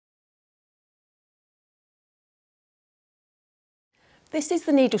This is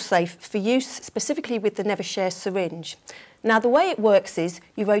the needle safe for use specifically with the nevershare syringe. Now the way it works is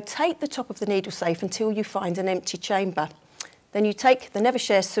you rotate the top of the needle safe until you find an empty chamber. Then you take the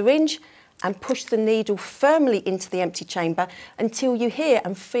nevershare syringe and push the needle firmly into the empty chamber until you hear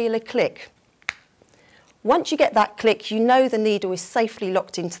and feel a click. Once you get that click, you know the needle is safely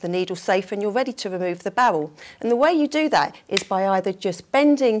locked into the needle safe and you're ready to remove the barrel. And the way you do that is by either just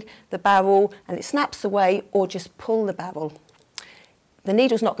bending the barrel and it snaps away, or just pull the barrel. The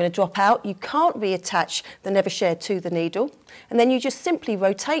needle's not going to drop out, you can't reattach the nevershare to the needle, and then you just simply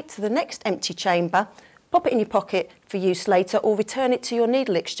rotate to the next empty chamber, pop it in your pocket for use later, or return it to your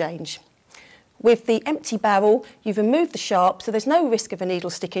needle exchange. With the empty barrel, you've removed the sharp, so there's no risk of a needle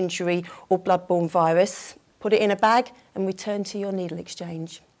stick injury or bloodborne virus. Put it in a bag and return to your needle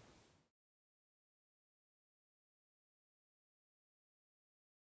exchange.